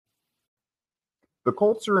The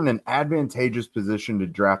Colts are in an advantageous position to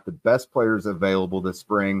draft the best players available this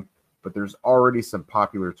spring, but there's already some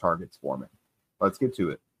popular targets forming. Let's get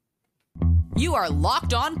to it. You are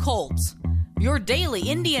Locked On Colts, your daily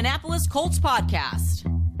Indianapolis Colts podcast.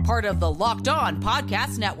 Part of the Locked On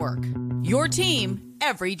Podcast Network, your team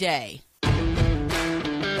every day.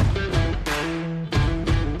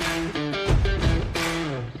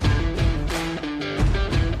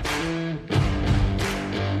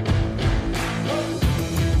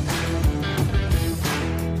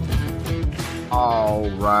 All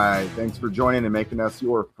right. Thanks for joining and making us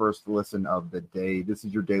your first listen of the day. This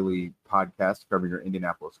is your daily podcast covering your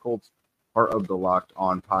Indianapolis Colts, part of the Locked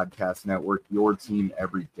On Podcast Network, your team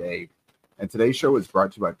every day. And today's show is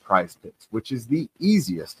brought to you by Prize Picks, which is the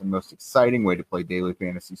easiest and most exciting way to play daily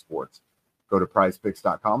fantasy sports. Go to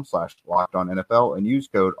prizepicks.com/LockedOnNFL and use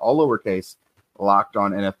code all lowercase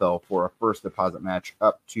LockedOnNFL for a first deposit match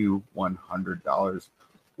up to $100.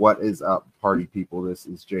 What is up, party people? This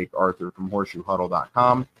is Jake Arthur from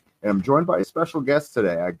horseshoehuddle.com, and I'm joined by a special guest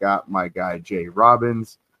today. I got my guy, Jay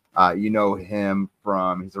Robbins. You know him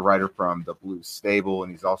he's a writer from the Blue Stable,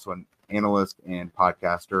 and he's also an analyst and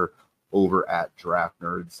podcaster over at Draft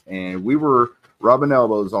Nerds. And we were rubbing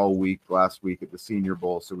elbows all week last week at the Senior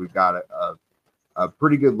Bowl, so we've got a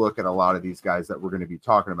pretty good look at a lot of these guys that we're going to be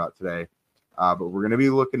talking about today. But we're going to be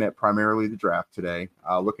looking at primarily the draft today,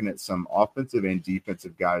 looking at some offensive and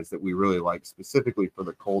defensive guys that we really like specifically for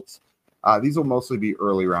the Colts. These will mostly be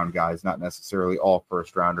early round guys, not necessarily all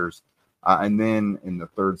first rounders. And then in the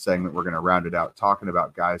third segment, we're going to round it out talking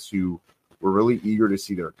about guys who we're really eager to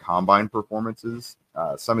see their combine performances.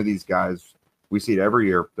 Some of these guys, we see it every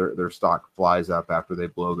year. Their stock flies up after they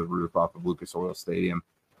blow the roof off of Lucas Oil Stadium.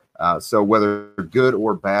 So whether good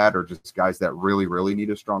or bad, or just guys that really, really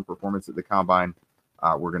need a strong performance at the combine,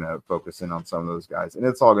 we're going to focus in on some of those guys. And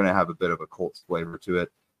it's all going to have a bit of a Colts flavor to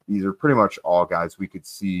it. These are pretty much all guys we could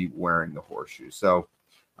see wearing the horseshoe. So,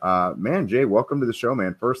 man, Jay, welcome to the show,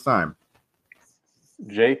 man. First time.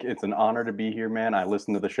 Jake, it's an honor to be here, man. I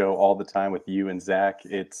listen to the show all the time with you and Zach.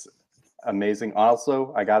 It's amazing.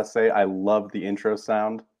 Also, I got to say, I love the intro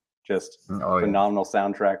sound. Just phenomenal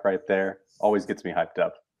soundtrack right there. Always gets me hyped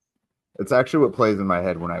up. It's actually what plays in my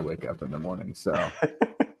head when I wake up in the morning. So,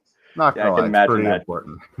 not gonna lie, it's pretty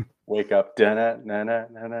important. Wake up,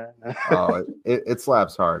 Oh, it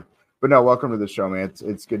slaps hard. But no, welcome to the show, man.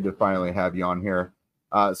 It's good to finally have you on here.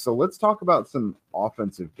 So let's talk about some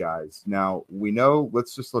offensive guys. Now we know.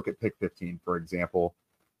 Let's just look at pick 15 for example.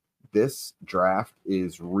 This draft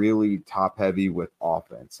is really top heavy with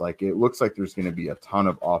offense. Like it looks like there's going to be a ton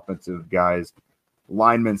of offensive guys.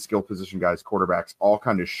 Linemen, skill position guys, quarterbacks, all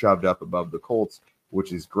kind of shoved up above the Colts,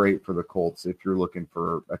 which is great for the Colts. If you're looking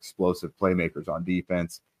for explosive playmakers on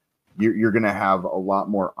defense, you're going to have a lot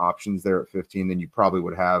more options there at 15 than you probably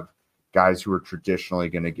would have guys who are traditionally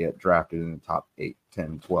going to get drafted in the top 8,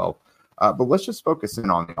 10, 12. But let's just focus in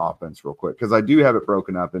on the offense real quick, because I do have it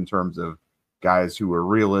broken up in terms of guys who are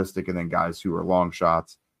realistic and then guys who are long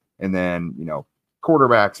shots. And then,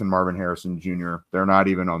 quarterbacks and Marvin Harrison Jr., they're not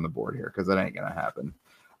even on the board here because that ain't going to happen.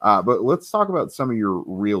 But let's talk about some of your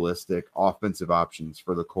realistic offensive options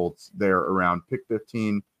for the Colts there around pick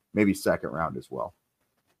 15, maybe second round as well.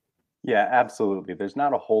 Yeah, absolutely. There's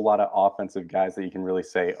not a whole lot of offensive guys that you can really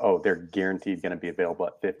say, oh, they're guaranteed going to be available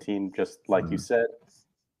at 15. Just like you said,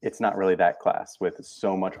 it's not really that class with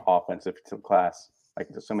so much offensive class. Like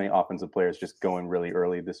there's so many offensive players just going really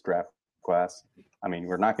early this draft class. I mean,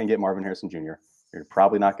 we're not going to get Marvin Harrison Jr. You're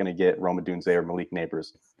probably not going to get Rome Odunze or Malik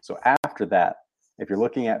Neighbors. So after that, if you're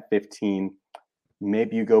looking at 15,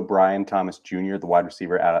 maybe you go Brian Thomas Jr., the wide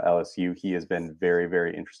receiver out of LSU. He has been very,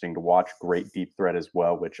 very interesting to watch. Great deep threat as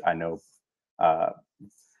well, which I know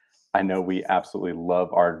we absolutely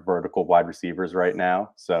love our vertical wide receivers right now.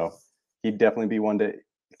 So he'd definitely be one to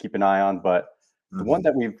keep an eye on. But the one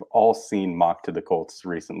that we've all seen mocked to the Colts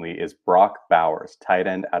recently is Brock Bowers, tight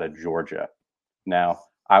end out of Georgia. Now,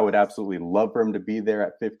 I would absolutely love for him to be there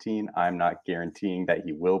at 15. I'm not guaranteeing that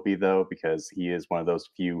he will be, though, because he is one of those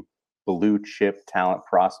few blue chip talent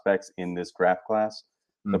prospects in this draft class.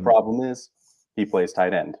 The problem is he plays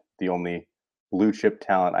tight end, the only blue chip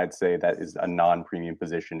talent I'd say that is a non-premium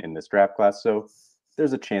position in this draft class. So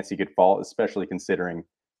there's a chance he could fall, especially considering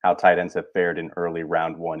how tight ends have fared in early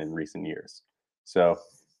round one in recent years. So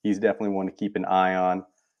he's definitely one to keep an eye on.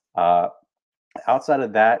 Outside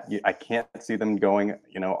of that, I can't see them going,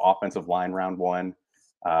 offensive line round one.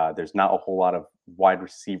 There's not a whole lot of wide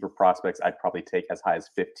receiver prospects I'd probably take as high as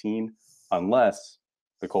 15, unless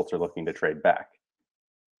the Colts are looking to trade back.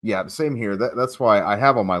 Yeah, same here. That's why I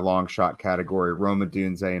have on my long shot category Roma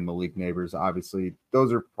Dunze and Malik Neighbors. Obviously,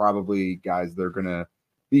 those are probably guys that are going to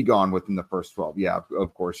be gone within the first 12. Yeah,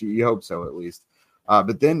 of course. You hope so, at least.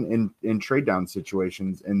 But then in trade down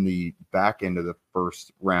situations in the back end of the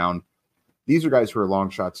first round, these are guys who are long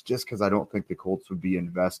shots just because I don't think the Colts would be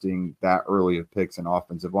investing that early of picks in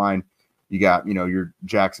offensive line. You got, your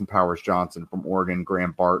Jackson Powers Johnson from Oregon,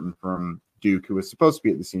 Graham Barton from Duke, who was supposed to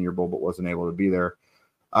be at the Senior Bowl but wasn't able to be there.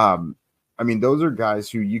 I mean, those are guys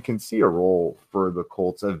who you can see a role for the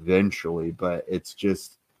Colts eventually, but it's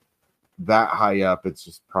just that high up. It's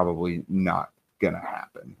just probably not going to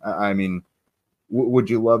happen. I mean, would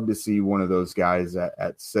you love to see one of those guys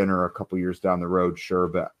at center a couple years down the road? Sure,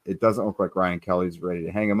 but it doesn't look like Ryan Kelly's ready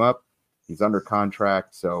to hang him up. He's under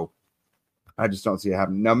contract, so I just don't see it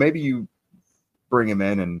happening. Now, maybe you bring him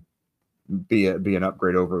in and be an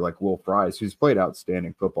upgrade over like Will Fries, who's played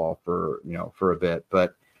outstanding football for a bit,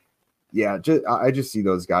 but yeah, I just see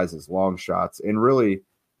those guys as long shots, and really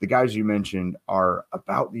the guys you mentioned are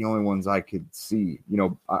about the only ones I could see.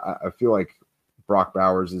 I feel like Brock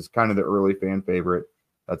Bowers is kind of the early fan favorite.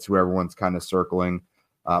 That's who everyone's kind of circling.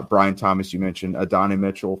 Brian Thomas, you mentioned. Adonai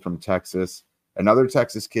Mitchell from Texas. Another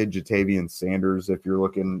Texas kid, Jatavian Sanders, if you're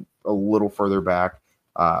looking a little further back.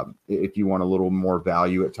 If you want a little more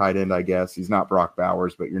value at tight end, I guess. He's not Brock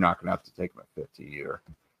Bowers, but you're not going to have to take him at 50 either.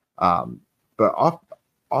 But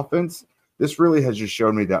offense, this really has just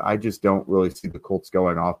shown me that I just don't really see the Colts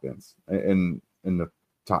going offense in the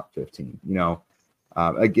top 15.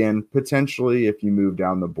 Again, potentially if you move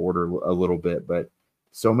down the border a little bit, but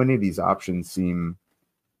so many of these options seem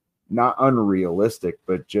not unrealistic,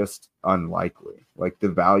 but just unlikely. Like the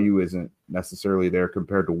value isn't necessarily there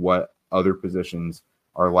compared to what other positions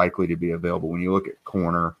are likely to be available when you look at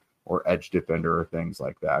corner or edge defender or things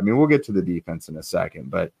like that. I mean, we'll get to the defense in a second,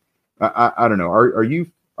 but I don't know. Are you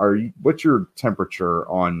what's your temperature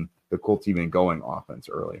on the Colts even going offense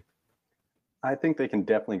early? I think they can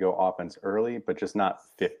definitely go offense early, but just not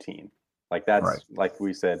 15. Like that's right. Like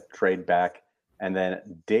we said, trade back. And then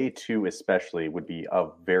day 2 especially would be a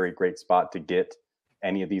very great spot to get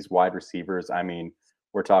any of these wide receivers. I mean,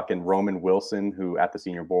 we're talking Roman Wilson, who at the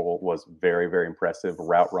Senior Bowl was very, very impressive.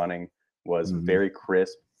 Route running was very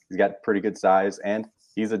crisp. He's got pretty good size, and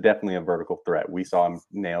he's definitely a vertical threat. We saw him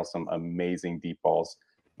nail some amazing deep balls.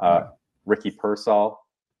 Ricky Pearsall,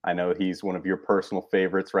 I know he's one of your personal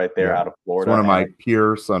favorites right there out of Florida. It's one of my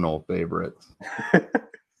personal favorites.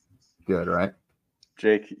 Good, right?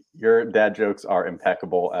 Jake, your dad jokes are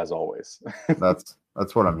impeccable as always. That's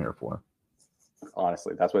what I'm here for.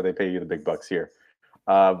 Honestly, that's why they pay you the big bucks here.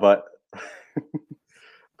 But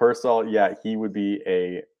Pearsall, he would be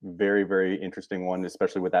a very, very interesting one,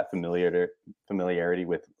 especially with that familiarity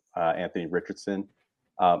with Anthony Richardson.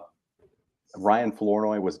 Ryan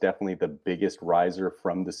Flournoy was definitely the biggest riser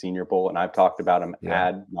from the Senior Bowl, and I've talked about him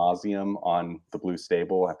ad nauseum on the Blue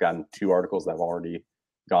Stable. I've gotten 2 articles that have already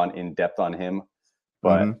gone in depth on him.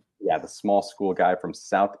 But the small school guy from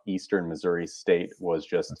southeastern Missouri State was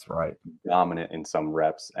just dominant in some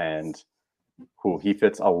reps, and he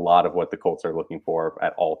fits a lot of what the Colts are looking for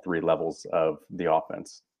at all 3 levels of the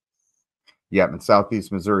offense. Yeah, and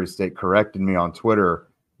Southeast Missouri State corrected me on Twitter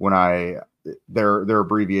when their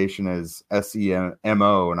abbreviation is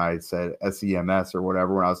SEMO, and I said SEMS or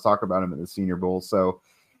whatever when I was talking about him at the Senior Bowl. So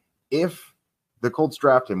if the Colts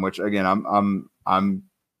draft him, which again I'm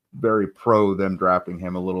very pro them drafting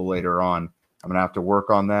him a little later on, I'm gonna have to work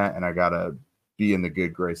on that, and I gotta be in the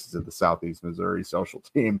good graces of the Southeast Missouri social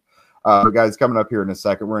team. But guys, coming up here in a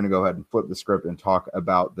second, we're gonna go ahead and flip the script and talk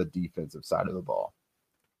about the defensive side of the ball.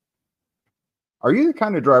 Are you the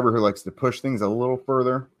kind of driver who likes to push things a little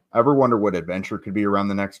further? Ever wonder what adventure could be around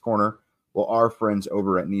the next corner? Well, our friends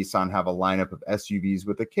over at Nissan have a lineup of SUVs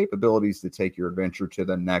with the capabilities to take your adventure to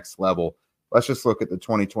the next level. Let's just look at the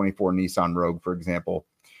 2024 Nissan Rogue, for example.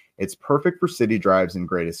 It's perfect for city drives and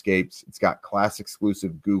great escapes. It's got class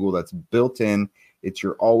exclusive Google that's built in. It's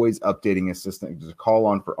your always updating assistant to call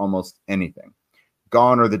on for almost anything.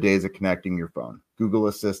 Gone are the days of connecting your phone. Google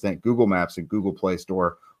Assistant, Google Maps, and Google Play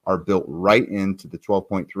Store are built right into the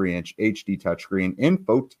 12.3-inch HD touchscreen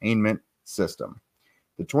infotainment system.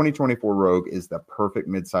 The 2024 Rogue is the perfect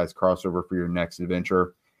midsize crossover for your next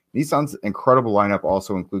adventure. Nissan's incredible lineup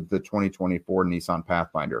also includes the 2024 Nissan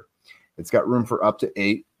Pathfinder. It's got room for up to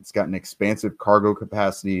 8. It's got an expansive cargo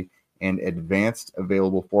capacity and advanced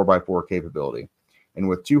available 4x4 capability. And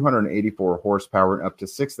with 284 horsepower and up to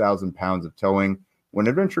 6,000 pounds of towing, when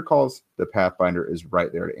adventure calls, the Pathfinder is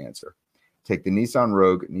right there to answer. Take the Nissan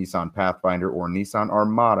Rogue, Nissan Pathfinder, or Nissan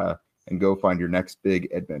Armada and go find your next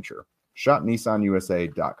big adventure. Shop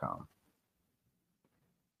NissanUSA.com.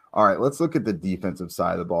 All right, let's look at the defensive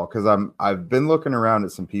side of the ball because I've been looking around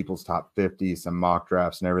at some people's top 50, some mock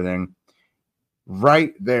drafts and everything.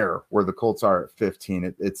 Right there where the Colts are at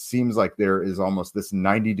 15, it seems like there is almost this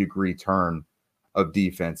 90-degree turn of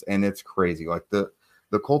defense, and it's crazy. Like the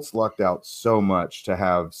Colts lucked out so much to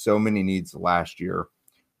have so many needs last year,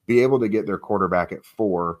 be able to get their quarterback at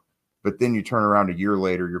 4, but then you turn around a year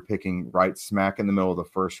later, you're picking right smack in the middle of the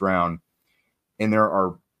first round, and there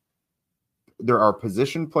are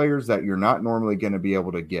position players that you're not normally going to be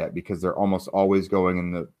able to get because they're almost always going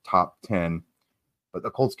in the top 10. But the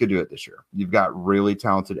Colts could do it this year. You've got really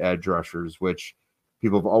talented edge rushers, which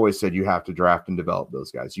people have always said you have to draft and develop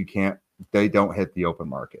those guys. You can't, they don't hit the open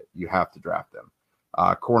market. You have to draft them.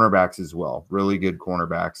 Cornerbacks as well. Really good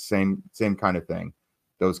cornerbacks. Same kind of thing.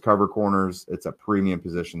 Those cover corners, it's a premium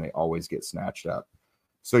position. They always get snatched up.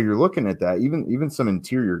 So you're looking at that. Even some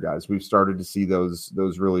interior guys. We've started to see those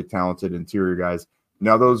really talented interior guys.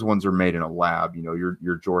 Now those ones are made in a lab. You know,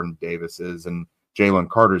 your Jordan Davises and Jalen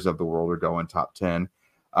Carters of the world are going top 10,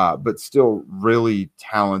 but still really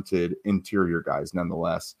talented interior guys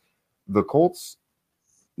nonetheless. The Colts,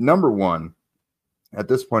 number one, at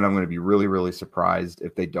this point, I'm going to be really, really surprised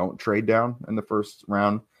if they don't trade down in the first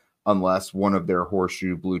round unless one of their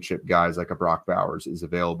horseshoe blue chip guys like a Brock Bowers is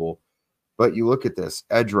available. But you look at this,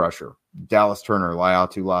 edge rusher, Dallas Turner,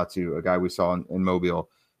 Laiatu Latu, a guy we saw in Mobile,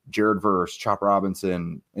 Jared Verse, Chop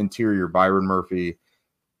Robinson, interior Byron Murphy,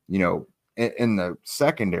 you know, in the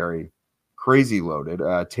secondary, crazy loaded.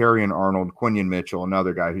 Terrion Arnold, Quinion Mitchell,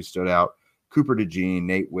 another guy who stood out. Cooper DeJean,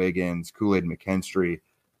 Nate Wiggins, Kool-Aid McKinstry.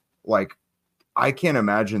 Like, I can't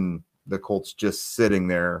imagine the Colts just sitting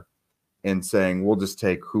there and saying, we'll just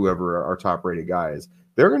take whoever our top-rated guy is.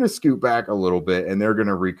 They're going to scoot back a little bit, and they're going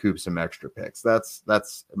to recoup some extra picks. That's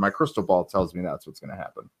my crystal ball tells me that's what's going to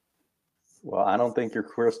happen. Well, I don't think your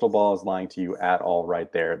crystal ball is lying to you at all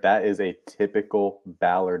right there. That is a typical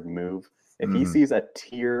Ballard move. If he sees a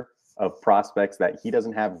tier of prospects that he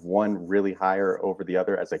doesn't have one really higher over the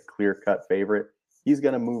other as a clear-cut favorite, he's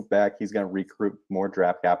going to move back. He's going to recruit more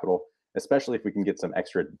draft capital, especially if we can get some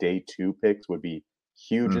extra day 2 picks would be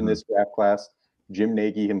huge in this draft class. Jim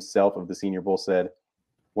Nagy himself of the Senior Bowl said,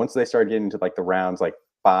 once they start getting into like the rounds like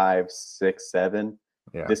 5, 6, 7,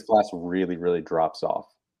 this class really, really drops off.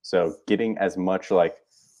 So getting as much like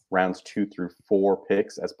rounds 2 through 4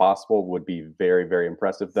 picks as possible would be very, very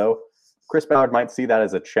impressive, though. Chris Ballard might see that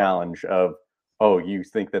as a challenge of, oh, you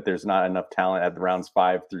think that there's not enough talent at the rounds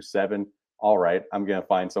 5 through 7? All right, I'm going to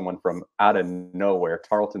find someone from out of nowhere,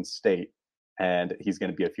 Tarleton State, and he's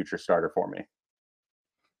going to be a future starter for me.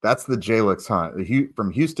 That's the Jalix Hunt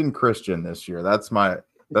from Houston Christian this year. That's my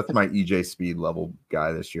EJ Speed level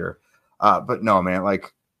guy this year. But no, man,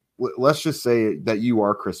 like let's just say that you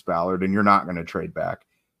are Chris Ballard and you're not going to trade back.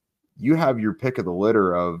 You have your pick of the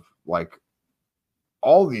litter of like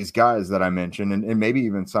all these guys that I mentioned, and maybe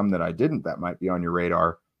even some that I didn't that might be on your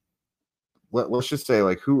radar. Let's just say,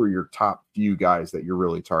 like, who are your top few guys that you're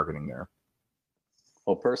really targeting there?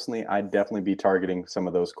 Well, personally, I'd definitely be targeting some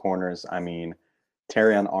of those corners. I mean,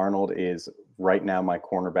 Terrion Arnold is right now my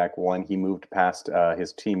cornerback 1. He moved past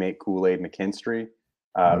his teammate Kool-Aid McKinstry,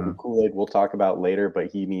 who Kool-Aid we'll talk about later, but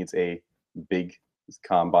he needs a big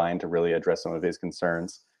combine to really address some of his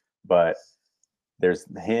concerns. But there's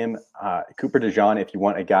him, Cooper DeJean. If you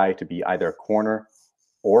want a guy to be either a corner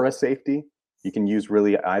or a safety, you can use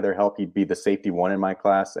really either help. He'd be the safety 1 in my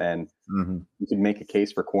class, and you can make a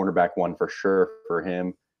case for cornerback 1 for sure for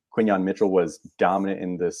him. Quinion Mitchell was dominant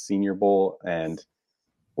in the Senior Bowl, and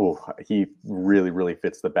he really, really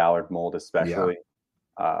fits the Ballard mold, especially.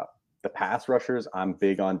 The pass rushers, I'm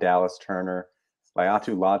big on Dallas Turner.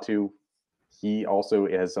 Laiatu Latu, he also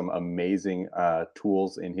has some amazing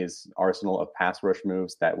tools in his arsenal of pass rush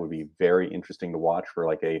moves that would be very interesting to watch for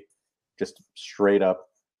like a just straight up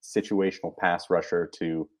situational pass rusher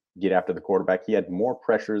to get after the quarterback. He had more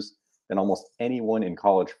pressures than almost anyone in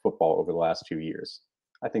college football over the last 2 years.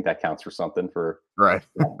 I think that counts for something for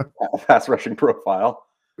pass rushing profile.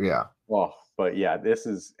 Yeah. Oh, but yeah, this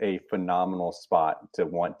is a phenomenal spot to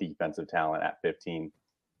want defensive talent at 15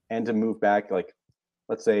 and to move back, like,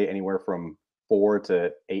 let's say anywhere from 4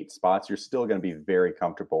 to 8 spots, you're still going to be very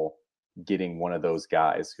comfortable getting one of those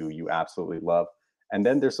guys who you absolutely love. And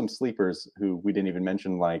then there's some sleepers who we didn't even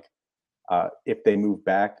mention, like if they move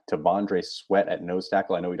back to Vondre Sweat at nose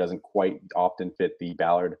tackle. I know he doesn't quite often fit the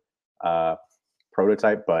Ballard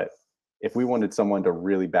prototype, but if we wanted someone to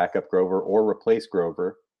really back up Grover or replace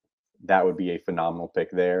Grover, that would be a phenomenal pick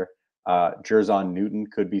there. Jerzon Newton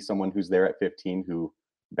could be someone who's there at 15 who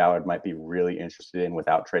Ballard might be really interested in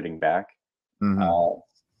without trading back.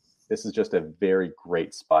 This is just a very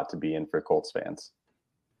great spot to be in for Colts fans.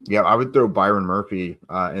 Yeah, I would throw Byron Murphy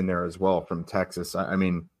in there as well from Texas. I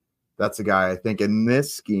mean, that's a guy I think in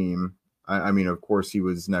this scheme. I mean, of course, he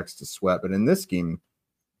was next to Sweat, but in this scheme,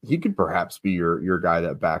 he could perhaps be your guy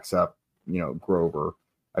that backs up, Grover.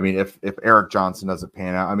 I mean, if Eric Johnson doesn't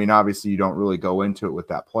pan out, I mean, obviously you don't really go into it with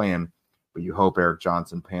that plan, but you hope Eric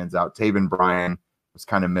Johnson pans out. Taven Bryan was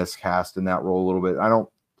kind of miscast in that role a little bit.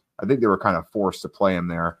 I think they were kind of forced to play him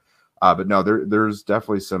there. But no, there's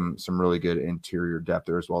definitely some really good interior depth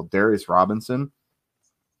there as well. Darius Robinson,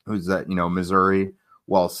 who's at Missouri.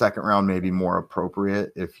 While second round may be more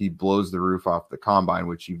appropriate, if he blows the roof off the combine,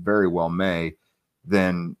 which he very well may,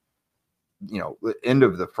 then the end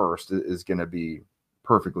of the first is going to be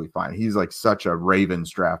perfectly fine. He's like such a Ravens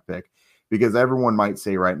draft pick, because everyone might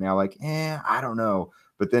say right now, like, I don't know.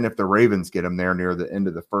 But then if the Ravens get him there near the end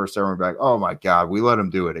of the first, everyone will be like, oh my God, we let him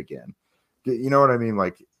do it again. You know what I mean?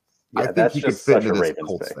 Like, yeah, I think he could fit into this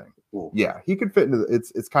Colts thing. Ooh. Yeah, he could fit into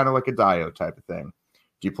it's kind of like a Dio type of thing.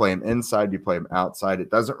 Do you play him inside? Do you play him outside?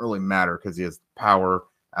 It doesn't really matter because he has power,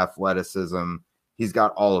 athleticism. He's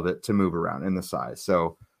got all of it to move around in the size.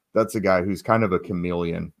 So that's a guy who's kind of a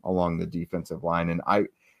chameleon along the defensive line. And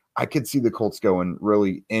I could see the Colts going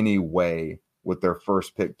really any way with their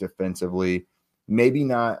first pick defensively. Maybe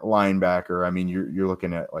not linebacker. I mean, you're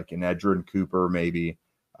looking at like an Edgerrin Cooper, maybe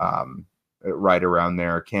right around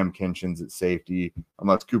there. Cam Kinchin's at safety,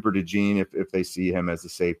 unless Cooper DeJean, if they see him as a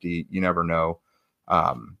safety, you never know.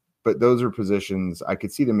 But those are positions I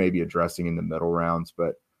could see them maybe addressing in the middle rounds.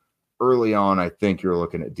 But early on, I think you're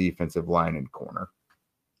looking at defensive line and corner.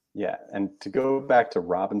 Yeah, and to go back to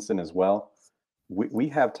Robinson as well, we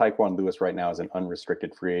have Tyquan Lewis right now as an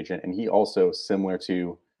unrestricted free agent, and he also, similar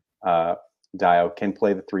to Dio, can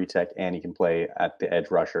play the 3-tech and he can play at the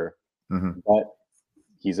edge rusher. Mm-hmm. But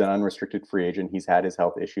he's an unrestricted free agent. He's had his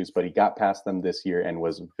health issues, but he got past them this year and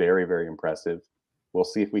was very, very impressive. We'll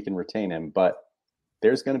see if we can retain him, but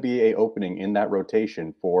there's going to be an opening in that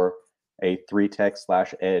rotation for a 3-tech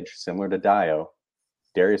 / edge similar to Dio.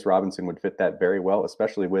 Darius Robinson would fit that very well,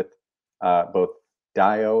 especially with both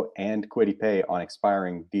Dio and Kwity Paye on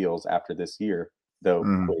expiring deals after this year, though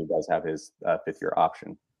Kwity does have his 5th-year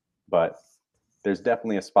option. But there's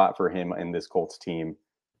definitely a spot for him in this Colts team.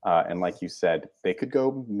 And like you said, they could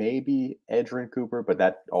go maybe Edgerrin Cooper, but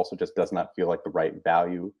that also just does not feel like the right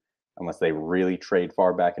value unless they really trade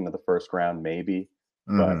far back into the first round, maybe.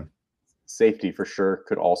 But safety for sure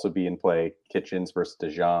could also be in play. Kitchens versus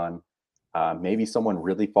DeJean. Maybe someone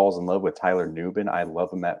really falls in love with Tyler Nubin. I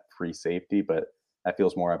love him at free safety, but that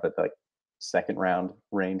feels more up at the second round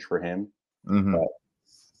range for him.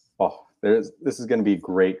 But this is going to be a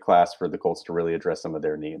great class for the Colts to really address some of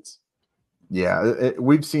their needs. Yeah,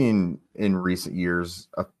 we've seen in recent years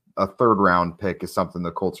a third round pick is something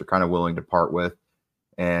the Colts are kind of willing to part with.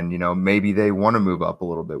 And, maybe they want to move up a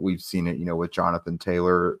little bit. We've seen it, with Jonathan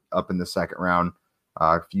Taylor up in the second round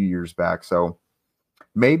a few years back. So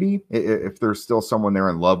maybe if there's still someone they're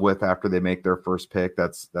in love with after they make their first pick,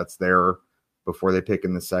 that's there before they pick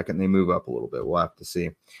in the second, they move up a little bit. We'll have to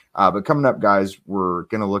see. But coming up, guys, we're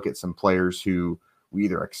going to look at some players who we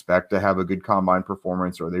either expect to have a good combine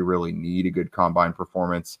performance or they really need a good combine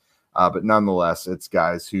performance. But nonetheless, it's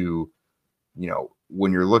guys who,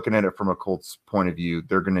 when you're looking at it from a Colts point of view,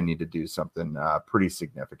 they're going to need to do something pretty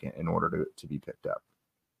significant in order to be picked up.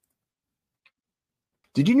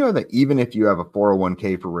 Did you know that even if you have a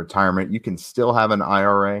 401k for retirement, you can still have an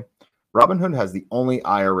IRA? Robinhood has the only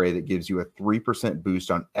IRA that gives you a 3%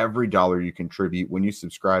 boost on every dollar you contribute when you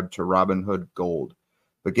subscribe to Robinhood Gold.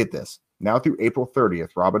 But get this, now through April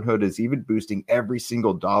 30th, Robinhood is even boosting every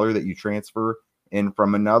single dollar that you transfer in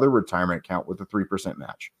from another retirement account with a 3%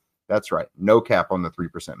 match. That's right, no cap on the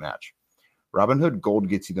 3% match. Robinhood Gold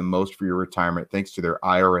gets you the most for your retirement thanks to their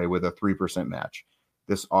IRA with a 3% match.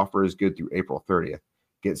 This offer is good through April 30th.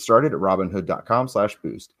 Get started at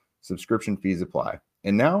robinhood.com/boost. Subscription fees apply.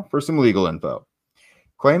 And now for some legal info.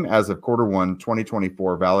 Claim as of Q1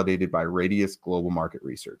 2024 validated by Radius Global Market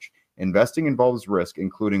Research. Investing involves risk,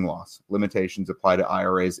 including loss. Limitations apply to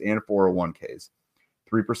IRAs and 401ks.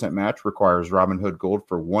 3% match requires Robinhood Gold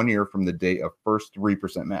for 1 year from the date of first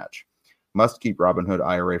 3% match. Must keep Robinhood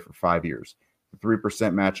IRA for 5 years. The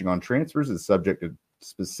 3% matching on transfers is subject to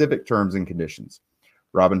specific terms and conditions.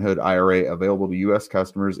 Robinhood IRA available to U.S.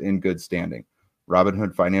 customers in good standing.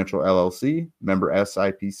 Robinhood Financial LLC, member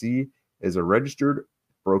SIPC, is a registered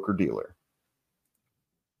broker-dealer.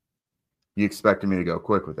 You expected me to go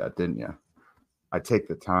quick with that, didn't you? I take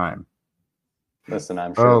the time. Listen,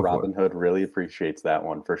 I'm sure Robinhood really appreciates that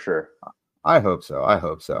one for sure. I hope so.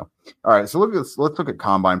 All right, so let's look at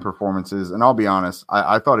combine performances. And I'll be honest,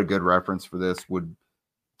 I thought a good reference for this would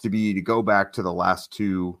to go back to the last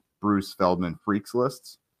two Bruce Feldman Freaks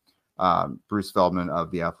lists. Bruce Feldman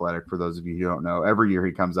of The Athletic, for those of you who don't know, every year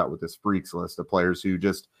he comes out with this Freaks list of players who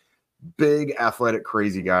just big, athletic,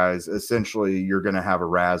 crazy guys. Essentially, you're going to have a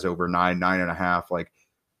RAS over 9.5. Like,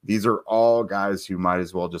 these are all guys who might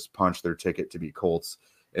as well just punch their ticket to be Colts.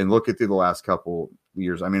 And look at through the last couple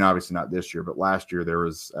years. I mean, obviously not this year, but last year there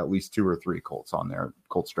was at least 2 or 3 Colts on there,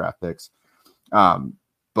 Colts draft picks.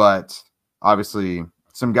 But obviously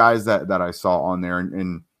some guys that I saw on there,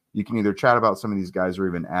 and you can either chat about some of these guys or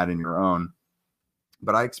even add in your own.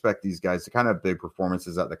 But I expect these guys to kind of have big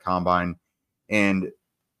performances at the combine, and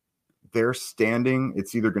their standing,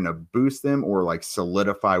 it's either going to boost them or like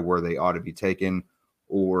solidify where they ought to be taken,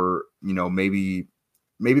 or, you know, maybe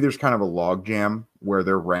there's kind of a log jam where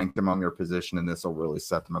they're ranked among their position, and this will really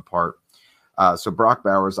set them apart. So Brock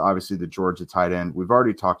Bowers, obviously the Georgia tight end, we've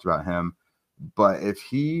already talked about him, but if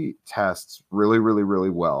he tests really, really, really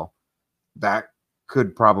well, that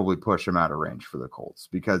could probably push him out of range for the Colts,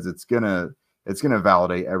 because it's gonna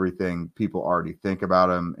validate everything people already think about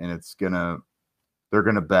him, and they're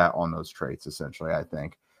gonna bet on those traits essentially, I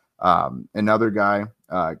think. Another guy,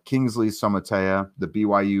 Kingsley Somatea, the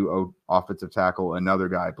BYU offensive tackle, another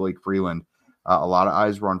guy, Blake Freeland. A lot of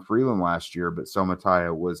eyes were on Freeland last year, but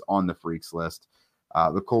Somatea was on the Freaks list.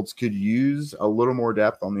 The Colts could use a little more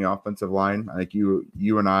depth on the offensive line. I think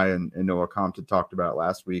you and I and Noah Compton talked about it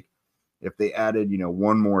last week. If they added,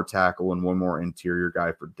 one more tackle and one more interior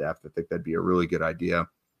guy for depth, I think that'd be a really good idea.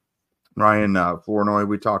 Ryan Flournoy,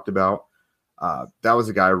 we talked about. That was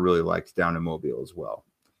a guy I really liked down in Mobile as well.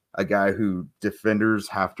 A guy who defenders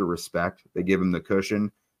have to respect. They give him the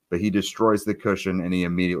cushion, but he destroys the cushion and he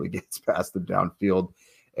immediately gets past them downfield.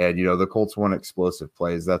 And, the Colts want explosive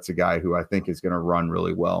plays. That's a guy who I think is going to run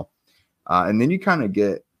really well. And then you kind of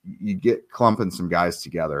get clumping some guys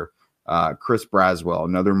together. Chris Braswell,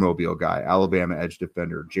 another Mobile guy, Alabama edge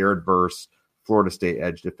defender, Jared Verse, Florida State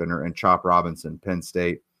edge defender, and Chop Robinson, Penn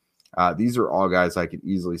State. These are all guys I could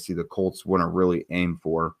easily see the Colts want to really aim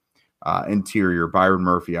for. Interior, Byron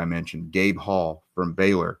Murphy, I mentioned, Gabe Hall from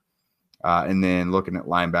Baylor. And then looking at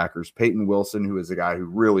linebackers, Peyton Wilson, who is a guy who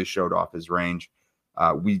really showed off his range.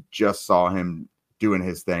 We just saw him doing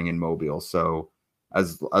his thing in Mobile. So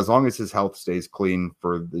as long as his health stays clean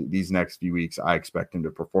for these next few weeks, I expect him to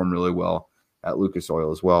perform really well at Lucas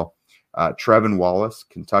Oil as well. Trevin Wallace,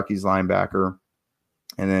 Kentucky's linebacker.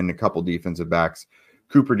 And then a couple defensive backs.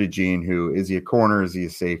 Cooper DeJean, who is he a corner? Is he a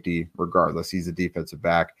safety? Regardless, he's a defensive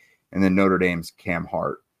back. And then Notre Dame's Cam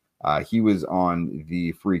Hart. He was on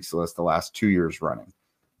the Freaks list the last 2 years running.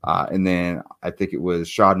 And then I think it was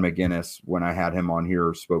Shad McGinnis, when I had him on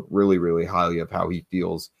here, spoke really, really highly of how he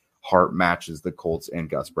feels Hart matches the Colts and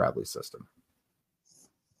Gus Bradley system.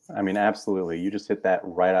 I mean, absolutely. You just hit that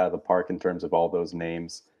right out of the park in terms of all those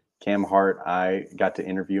names. Cam Hart, I got to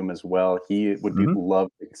interview him as well. He would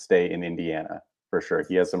love to stay in Indiana for sure.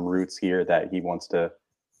 He has some roots here that he wants to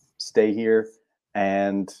stay here,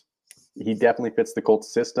 and he definitely fits the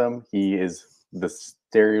Colts system. He is the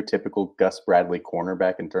stereotypical Gus Bradley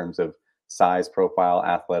cornerback in terms of size, profile,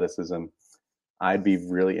 athleticism. I'd be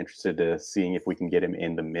really interested to seeing if we can get him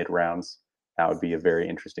in the mid rounds. That would be a very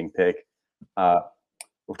interesting pick.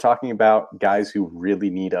 We're talking about guys who really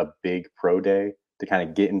need a big pro day to kind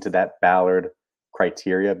of get into that Ballard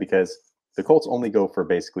criteria, because the Colts only go for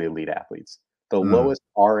basically elite athletes. The lowest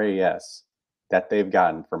RAS that they've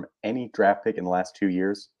gotten from any draft pick in the last 2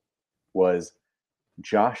 years was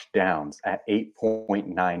Josh Downs at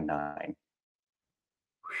 8.99.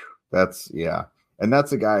 And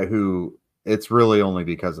that's a guy who it's really only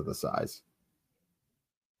because of the size.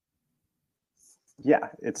 Yeah,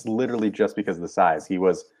 it's literally just because of the size. He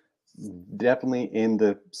was definitely in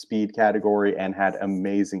the speed category and had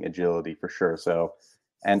amazing agility for sure. So,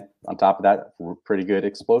 and on top of that, pretty good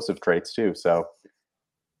explosive traits too. So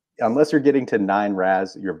unless you're getting to 9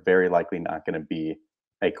 RAS, you're very likely not going to be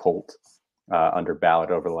a Colt under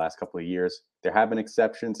Ballard over the last couple of years. There have been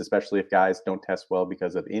exceptions, especially if guys don't test well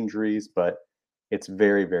because of injuries, but it's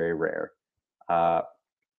very, very rare.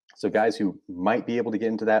 So guys who might be able to get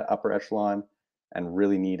into that upper echelon and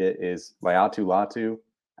really need it is Laiatu Latu.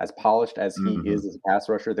 As polished as he is as a pass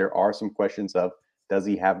rusher, there are some questions of, does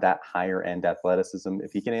he have that higher end athleticism?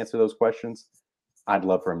 If he can answer those questions, I'd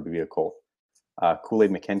love for him to be a Colt. Kool-Aid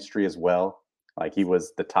McKinstry as well. Like, he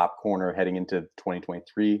was the top corner heading into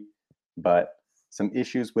 2023, but some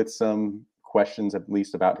issues with some questions, at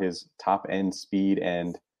least about his top end speed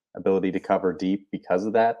and ability to cover deep because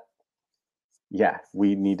of that. Yeah,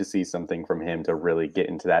 we need to see something from him to really get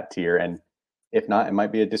into that tier. And if not, it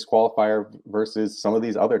might be a disqualifier versus some of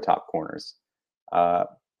these other top corners.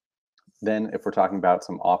 Then if we're talking about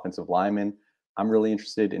some offensive linemen, I'm really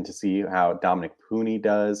interested in to see how Dominic Pooney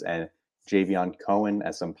does and Javion Cohen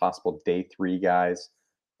as some possible day 3 guys,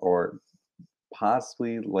 or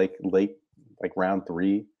possibly like late, like round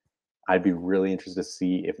 3. I'd be really interested to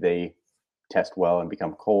see if they test well and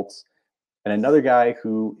become Colts. And another guy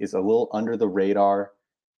who is a little under the radar,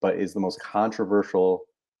 but is the most controversial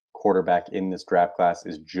quarterback in this draft class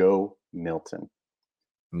is Joe Milton.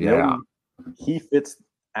 Yeah. Milton, he fits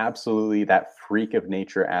absolutely that freak of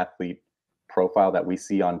nature athlete profile that we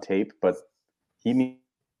see on tape, but he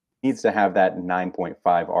needs to have that 9.5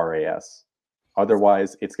 RAS.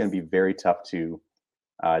 Otherwise, it's going to be very tough to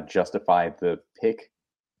justify the pick,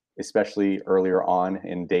 especially earlier on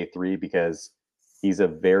in day 3, because he's a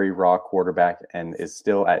very raw quarterback and is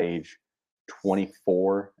still at age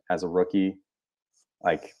 24 as a rookie.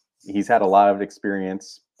 Like, he's had a lot of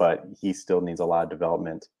experience, but he still needs a lot of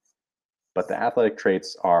development. But the athletic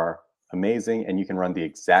traits are amazing, and you can run the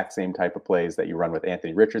exact same type of plays that you run with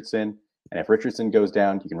Anthony Richardson. And if Richardson goes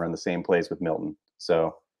down, you can run the same plays with Milton.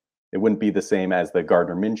 So it wouldn't be the same as the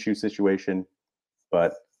Gardner Minshew situation,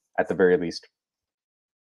 but at the very least,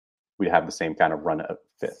 we'd have the same kind of run of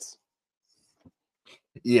fits.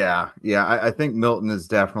 Yeah. I think Milton is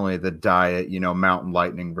definitely the diet, mountain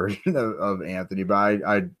lightning version of Anthony. But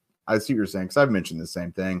I see what you're saying, because I've mentioned the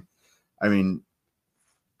same thing. I mean,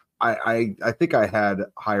 I think I had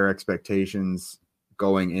higher expectations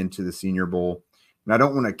going into the Senior Bowl, and I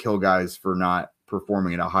don't want to kill guys for not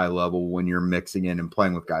performing at a high level when you're mixing in and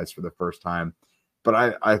playing with guys for the first time.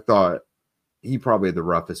 But I thought he probably had the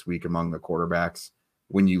roughest week among the quarterbacks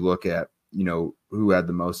when you look at, who had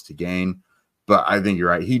the most to gain. But I think you're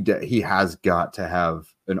right. He has got to have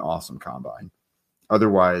an awesome combine.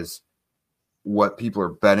 Otherwise, what people are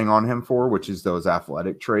betting on him for, which is those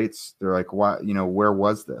athletic traits, they're like, why, where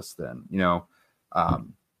was this then?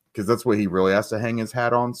 Because that's what he really has to hang his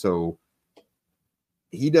hat on. So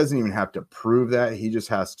he doesn't even have to prove that. He just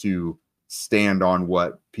has to stand on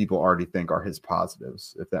what people already think are his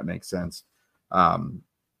positives, if that makes sense. And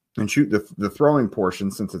shoot the throwing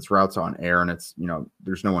portion, since it's routes on air and it's,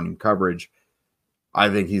 there's no one in coverage, I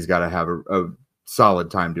think he's got to have a solid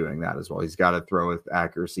time doing that as well. He's got to throw with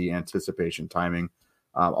accuracy, anticipation, timing,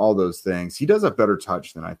 all those things. He does have better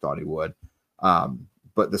touch than I thought he would.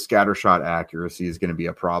 But the scatter shot accuracy is going to be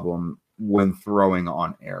a problem when throwing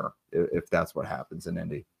on air, if that's what happens in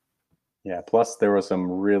Indy. Yeah. Plus, there were some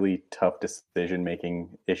really tough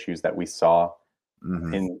decision-making issues that we saw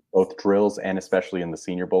in both drills and especially in the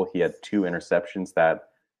Senior Bowl. He had 2 interceptions that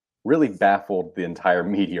really baffled the entire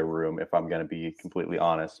media room, if I'm going to be completely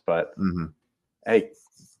honest. But hey,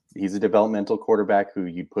 he's a developmental quarterback who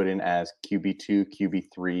you'd put in as QB2,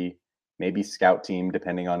 QB3, maybe scout team,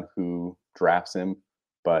 depending on who drafts him.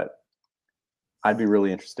 But I'd be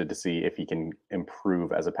really interested to see if he can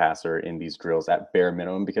improve as a passer in these drills at bare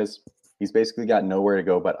minimum, because he's basically got nowhere to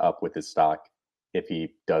go but up with his stock if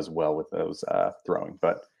he does well with those throwing.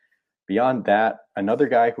 But beyond that, another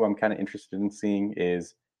guy who I'm kind of interested in seeing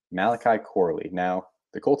is Malachi Corley. Now,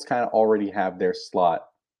 the Colts kind of already have their slot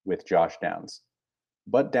with Josh Downs,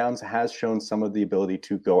 but Downs has shown some of the ability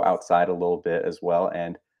to go outside a little bit as well.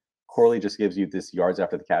 And Corley just gives you this yards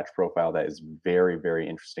after the catch profile that is very, very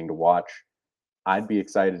interesting to watch. I'd be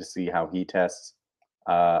excited to see how he tests.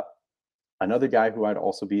 Another guy who I'd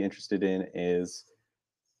also be interested in is,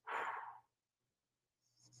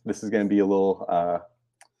 this is going to be a little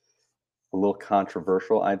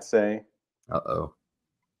controversial, I'd say. Uh-oh.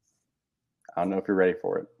 I don't know if you're ready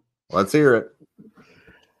for it. Let's hear it.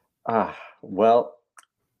 Well,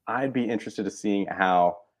 I'd be interested in seeing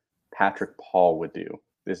how Patrick Paul would do.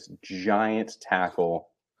 This giant tackle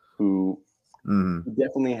who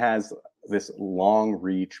definitely has this long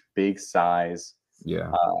reach, big size.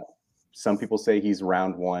 Yeah. Some people say he's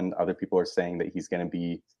round 1. Other people are saying that he's going to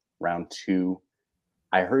be round 2.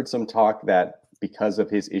 I heard some talk that because of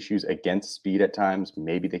his issues against speed at times,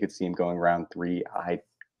 maybe they could see him going round 3. I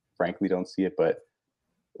frankly don't see it, but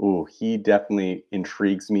he definitely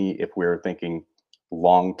intrigues me if we're thinking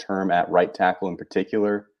long-term at right tackle in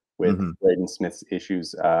particular, with Braden Smith's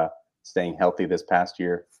issues staying healthy this past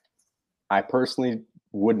year. I personally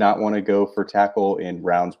would not want to go for tackle in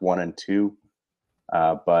rounds 1 and 2,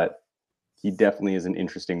 but he definitely is an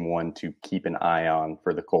interesting one to keep an eye on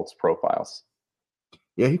for the Colts profiles.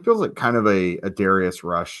 Yeah, he feels like kind of a Darius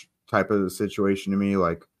Rush type of situation to me.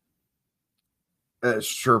 Like,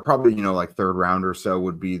 sure, probably, like 3rd round or so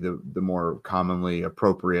would be the more commonly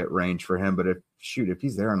appropriate range for him. But if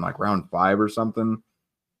he's there in like round 5 or something,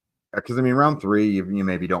 because I mean, round 3, you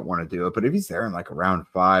maybe don't want to do it, but if he's there in like a round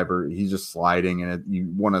 5 or he's just sliding and you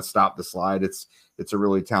want to stop the slide, it's a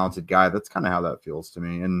really talented guy. That's kind of how that feels to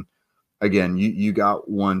me. And again, you got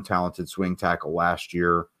one talented swing tackle last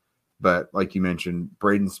year, but like you mentioned,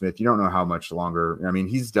 Braden Smith, you don't know how much longer. I mean,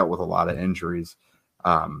 he's dealt with a lot of injuries,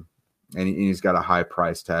 and he's got a high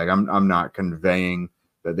price tag. I'm not conveying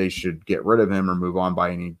that they should get rid of him or move on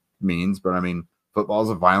by any means, but I mean, football is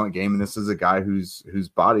a violent game, and this is a guy whose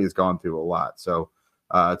body has gone through a lot. So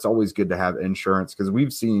it's always good to have insurance, because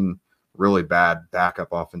we've seen really bad backup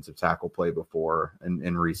offensive tackle play before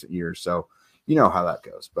in recent years. So you know how that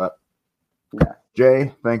goes. But yeah,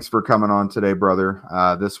 Jay, thanks for coming on today, brother.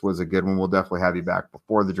 This was a good one. We'll definitely have you back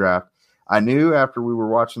before the draft. I knew after we were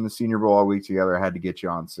watching the Senior Bowl all week together, I had to get you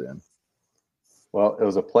on soon. Well, it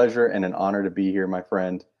was a pleasure and an honor to be here, my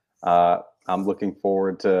friend. I'm looking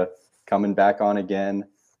forward to coming back on again.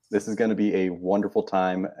 This is going to be a wonderful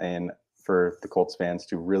time, and for the Colts fans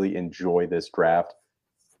to really enjoy this draft.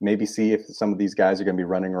 Maybe see if some of these guys are going to be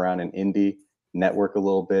running around in Indy, network a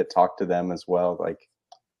little bit, talk to them as well. Like,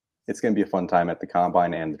 it's going to be a fun time at the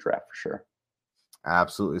Combine and the draft for sure.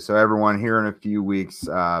 Absolutely. So everyone, here in a few weeks,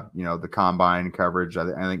 the Combine coverage,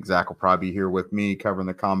 I think Zach will probably be here with me covering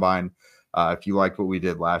the Combine. If you liked what we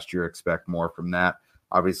did last year, expect more from that.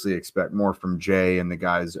 Obviously, expect more from Jay and the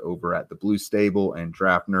guys over at the Blue Stable and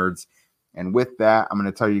Draft Nerds. And with that, I'm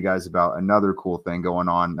going to tell you guys about another cool thing going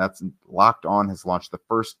on. That's Locked On has launched the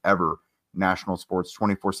first ever national sports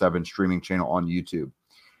 24/7 streaming channel on YouTube.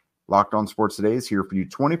 Locked On Sports Today is here for you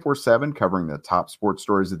 24/7, covering the top sports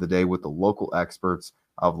stories of the day with the local experts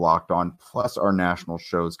of Locked On, plus our national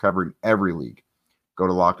shows covering every league. Go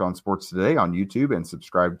to Locked On Sports Today on YouTube and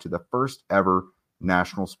subscribe to the first ever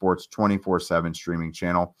national sports 24/7 streaming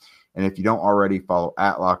channel. And if you don't already, follow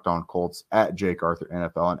at Locked On Colts, at Jake Arthur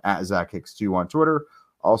NFL, and at Zach Hicks 2 on Twitter.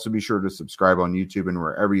 Also, be sure to subscribe on YouTube and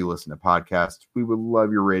wherever you listen to podcasts. We would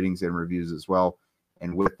love your ratings and reviews as well.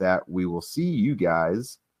 And with that, we will see you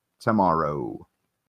guys tomorrow.